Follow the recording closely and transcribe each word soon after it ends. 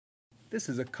This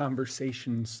is a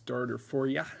conversation starter for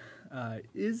you.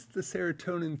 Is the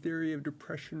serotonin theory of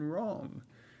depression wrong?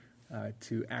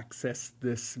 To access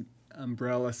this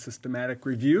umbrella systematic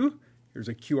review, here's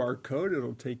a QR code.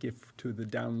 It'll take you to the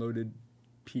downloaded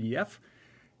PDF.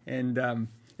 And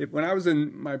when I was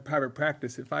in my private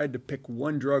practice, if I had to pick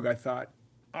one drug I thought,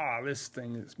 this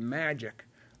thing is magic,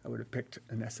 I would have picked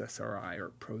an SSRI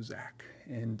or Prozac.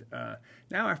 And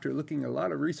now, after looking at a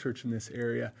lot of research in this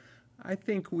area, I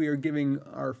think we are giving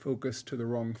our focus to the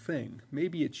wrong thing.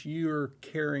 Maybe it's your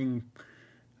caring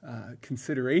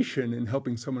consideration in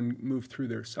helping someone move through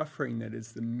their suffering that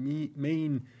is the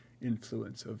main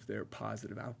influence of their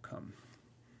positive outcome.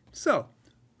 So,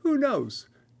 who knows?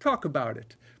 Talk about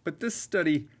it. But this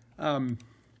study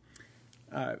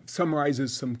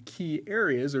summarizes some key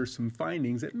areas or some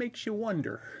findings that makes you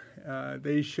wonder.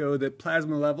 They show that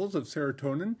plasma levels of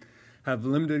serotonin have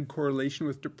limited correlation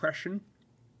with depression.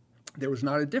 There was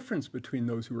not a difference between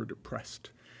those who were depressed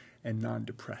and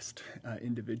non-depressed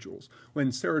individuals.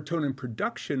 When serotonin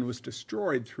production was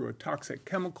destroyed through a toxic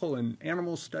chemical in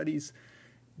animal studies,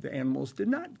 the animals did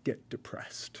not get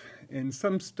depressed. And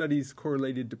some studies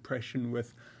correlated depression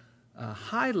with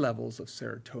high levels of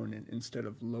serotonin instead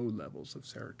of low levels of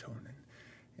serotonin.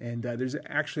 And there's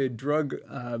actually a drug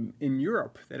in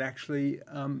Europe that actually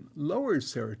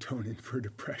lowers serotonin for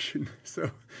depression.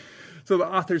 So the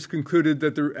authors concluded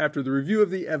that after the review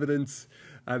of the evidence,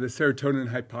 the serotonin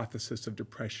hypothesis of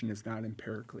depression is not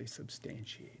empirically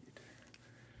substantiated.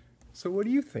 So what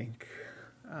do you think?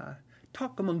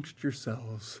 Talk amongst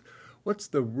yourselves. What's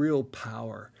the real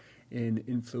power in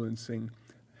influencing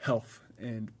health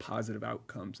and positive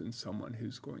outcomes in someone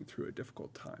who's going through a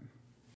difficult time?